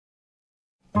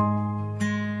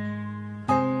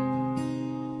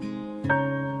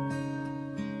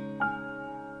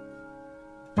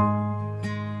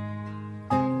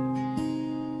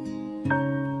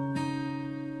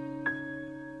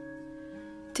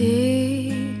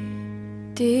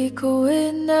Di ko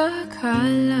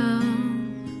inakalang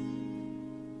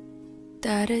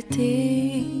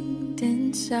darating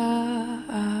din sa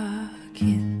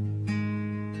akin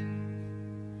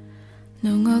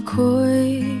nung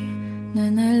ako'y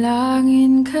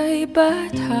nanalangin kay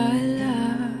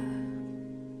Bathala,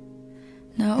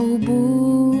 naubusan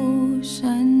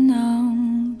ng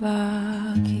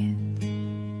bakit.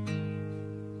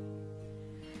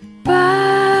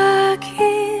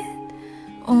 Bakit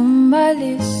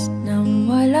umalis nang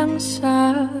walang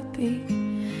sabi?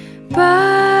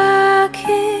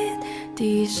 Bakit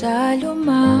di siya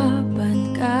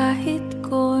lumaban kahit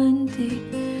konti?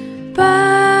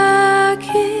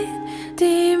 Bakit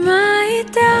di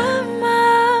maitamang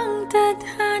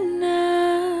tadhana?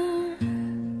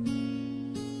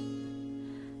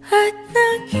 At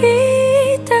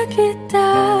nakita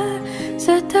kita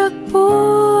sa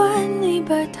tagpuan ni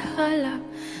Bathala,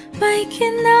 may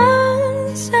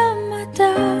kinang sa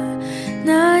mata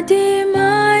na di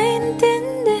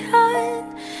maintindihan.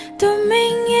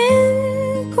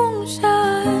 Tumingin kung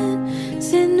saan,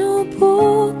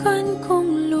 sinubukan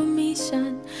kong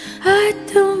lumisan at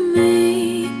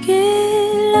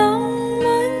tumigil ang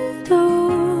mundo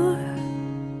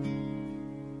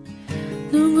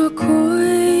nung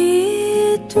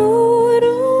ako'y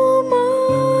ituro mo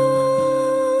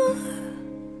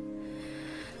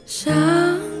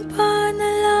siyang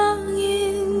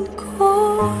panalangin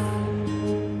ko.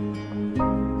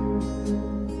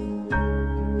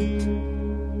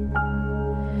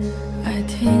 At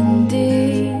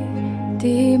hindi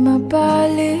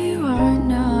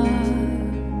mapaliwanag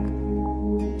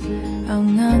ang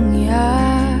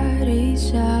nangyari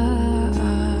sa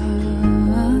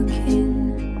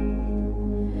akin.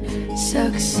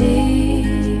 Saksi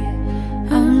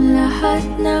ang lahat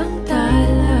ng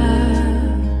tala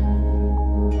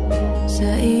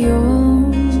sa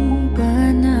iyong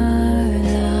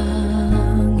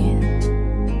panalangin.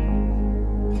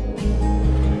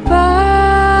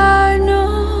 Paano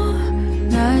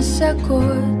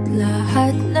nasagot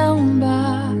lahat ng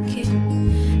bakit?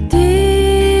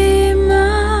 Di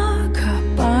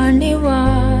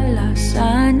makapaniwala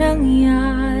sa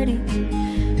nangyari.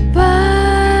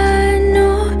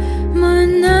 Paano mo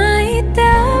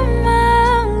naitamang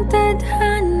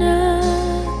tadhana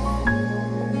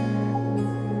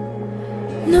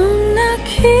nung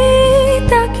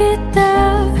nakita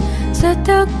kita sa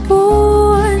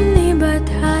tagpuan ni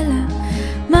Bathala?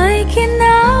 May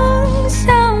kinang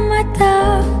sa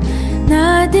mata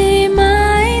na di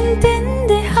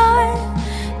maintindihan.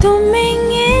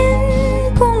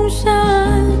 Tumingin kung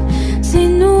saan,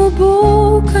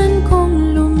 sinubukan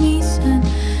kong lumisan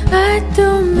at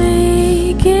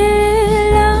tumigil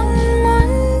ang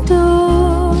mundo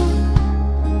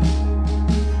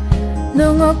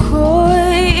nung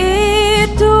ako'y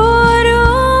ituro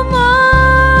mo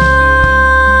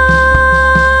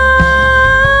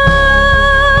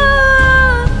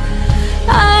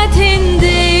at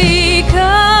hindi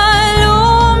ka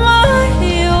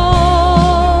lumayo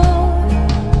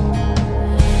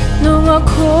nung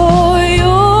ako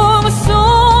yung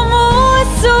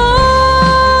sumusuko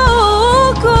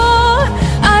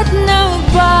at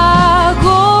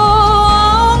nagbago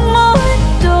ang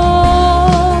mundo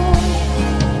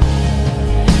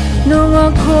nung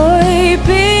ako'y